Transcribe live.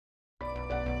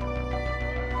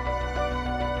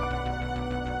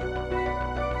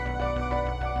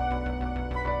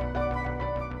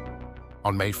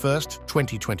On May 1st,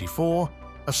 2024,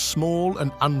 a small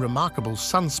and unremarkable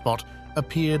sunspot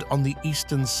appeared on the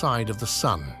eastern side of the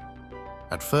Sun.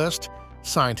 At first,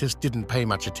 scientists didn't pay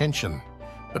much attention,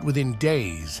 but within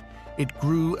days, it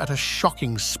grew at a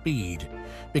shocking speed,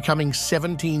 becoming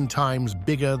 17 times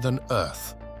bigger than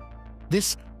Earth.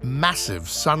 This massive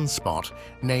sunspot,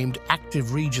 named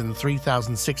Active Region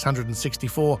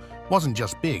 3664, wasn't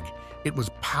just big, it was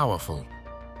powerful.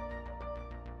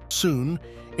 Soon,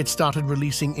 it started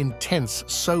releasing intense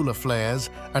solar flares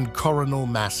and coronal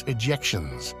mass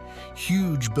ejections,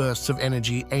 huge bursts of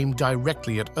energy aimed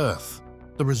directly at Earth.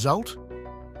 The result?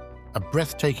 A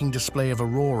breathtaking display of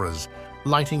auroras,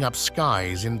 lighting up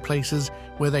skies in places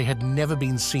where they had never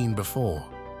been seen before.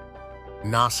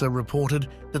 NASA reported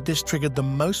that this triggered the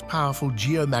most powerful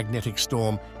geomagnetic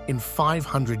storm in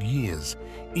 500 years,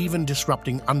 even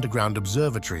disrupting underground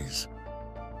observatories.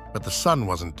 But the Sun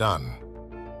wasn't done.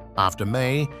 After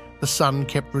May, the Sun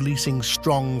kept releasing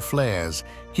strong flares,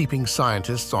 keeping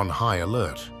scientists on high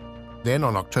alert. Then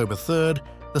on October 3rd,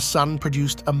 the Sun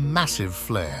produced a massive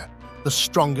flare, the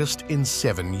strongest in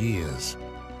 7 years.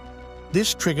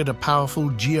 This triggered a powerful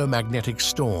geomagnetic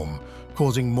storm,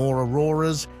 causing more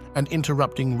auroras and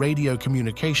interrupting radio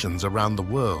communications around the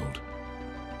world.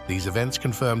 These events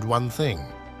confirmed one thing: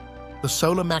 the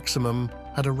solar maximum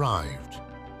had arrived.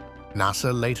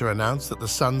 NASA later announced that the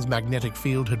Sun's magnetic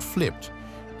field had flipped,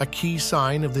 a key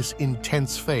sign of this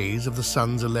intense phase of the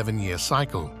Sun's 11-year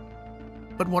cycle.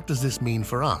 But what does this mean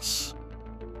for us?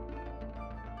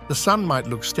 The Sun might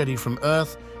look steady from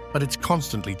Earth, but it's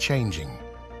constantly changing.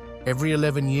 Every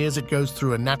 11 years it goes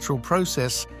through a natural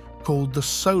process called the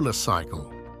solar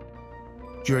cycle.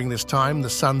 During this time, the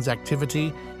Sun's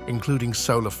activity, including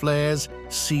solar flares,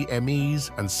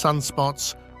 CMEs, and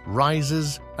sunspots,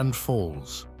 rises and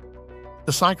falls.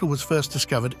 The cycle was first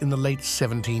discovered in the late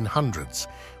 1700s,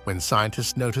 when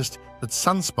scientists noticed that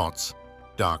sunspots,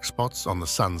 dark spots on the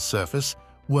Sun's surface,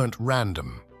 weren't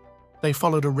random. They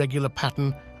followed a regular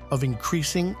pattern of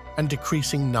increasing and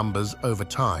decreasing numbers over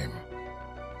time.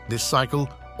 This cycle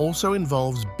also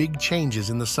involves big changes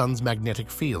in the Sun's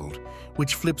magnetic field,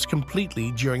 which flips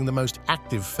completely during the most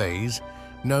active phase,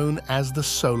 known as the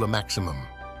solar maximum.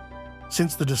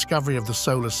 Since the discovery of the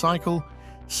solar cycle,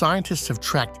 scientists have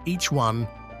tracked each one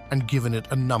and given it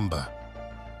a number.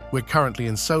 We're currently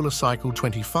in solar cycle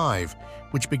 25,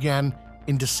 which began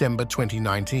in December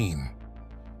 2019.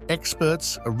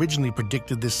 Experts originally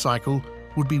predicted this cycle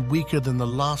would be weaker than the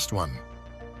last one,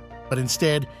 but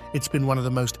instead it's been one of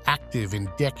the most active in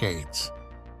decades.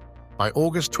 By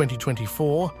August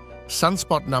 2024,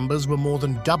 sunspot numbers were more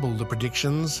than double the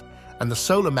predictions, and the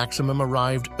solar maximum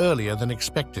arrived earlier than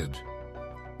expected.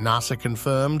 NASA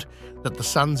confirmed that the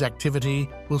Sun's activity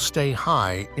will stay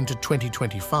high into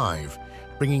 2025,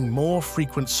 bringing more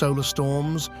frequent solar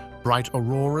storms, bright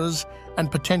auroras, and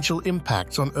potential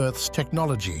impacts on Earth's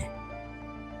technology.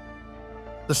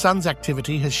 The Sun's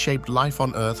activity has shaped life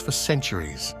on Earth for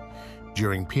centuries.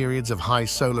 During periods of high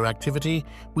solar activity,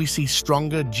 we see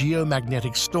stronger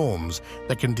geomagnetic storms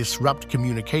that can disrupt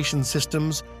communication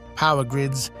systems, power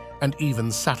grids, and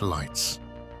even satellites.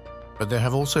 But there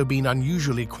have also been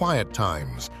unusually quiet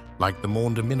times, like the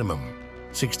Maunder Minimum,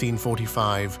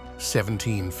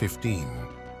 1645–1715.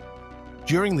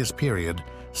 During this period,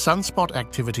 sunspot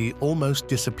activity almost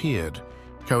disappeared,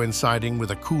 coinciding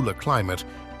with a cooler climate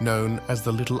known as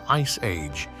the Little Ice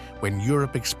Age, when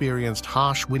Europe experienced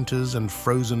harsh winters and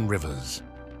frozen rivers.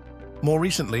 More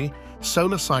recently,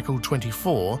 solar cycle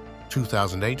 24,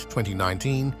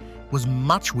 2008–2019, was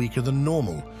much weaker than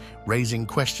normal, raising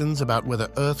questions about whether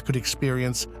Earth could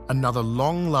experience another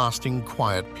long-lasting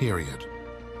quiet period.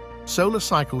 Solar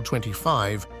cycle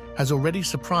 25 has already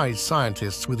surprised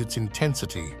scientists with its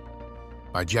intensity.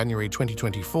 By January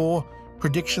 2024,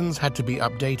 predictions had to be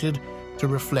updated to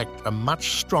reflect a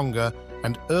much stronger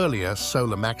and earlier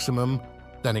solar maximum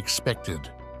than expected.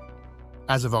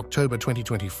 As of October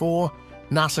 2024,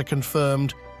 NASA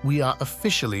confirmed we are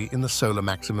officially in the solar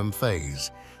maximum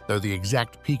phase, though the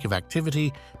exact peak of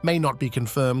activity may not be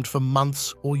confirmed for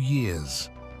months or years.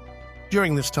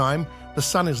 During this time, the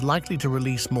Sun is likely to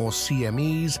release more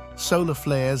CMEs, solar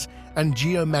flares, and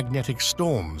geomagnetic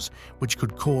storms, which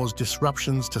could cause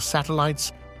disruptions to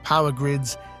satellites, power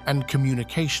grids, and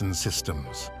communication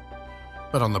systems.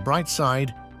 But on the bright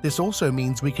side, this also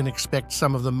means we can expect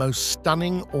some of the most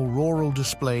stunning auroral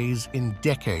displays in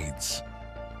decades.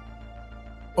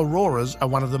 Auroras are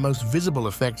one of the most visible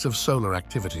effects of solar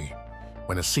activity.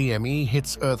 When a CME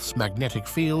hits Earth's magnetic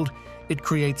field, it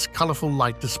creates colorful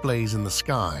light displays in the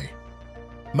sky.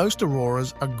 Most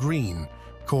auroras are green,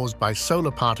 caused by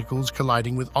solar particles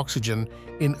colliding with oxygen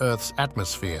in Earth's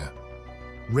atmosphere.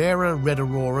 Rarer red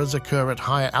auroras occur at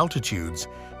higher altitudes,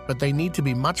 but they need to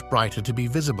be much brighter to be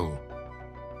visible.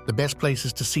 The best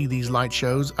places to see these light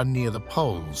shows are near the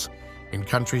poles, in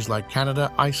countries like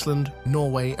Canada, Iceland,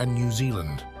 Norway, and New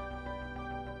Zealand.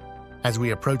 As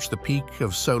we approach the peak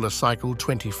of solar cycle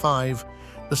 25,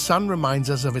 the sun reminds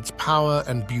us of its power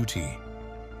and beauty.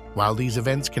 While these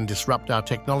events can disrupt our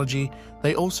technology,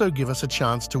 they also give us a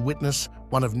chance to witness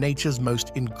one of nature's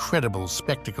most incredible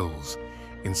spectacles,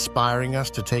 inspiring us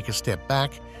to take a step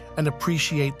back and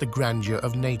appreciate the grandeur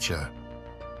of nature.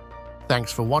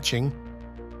 Thanks for watching.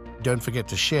 Don't forget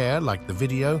to share, like the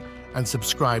video, and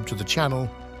subscribe to the channel.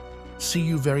 See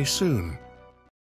you very soon.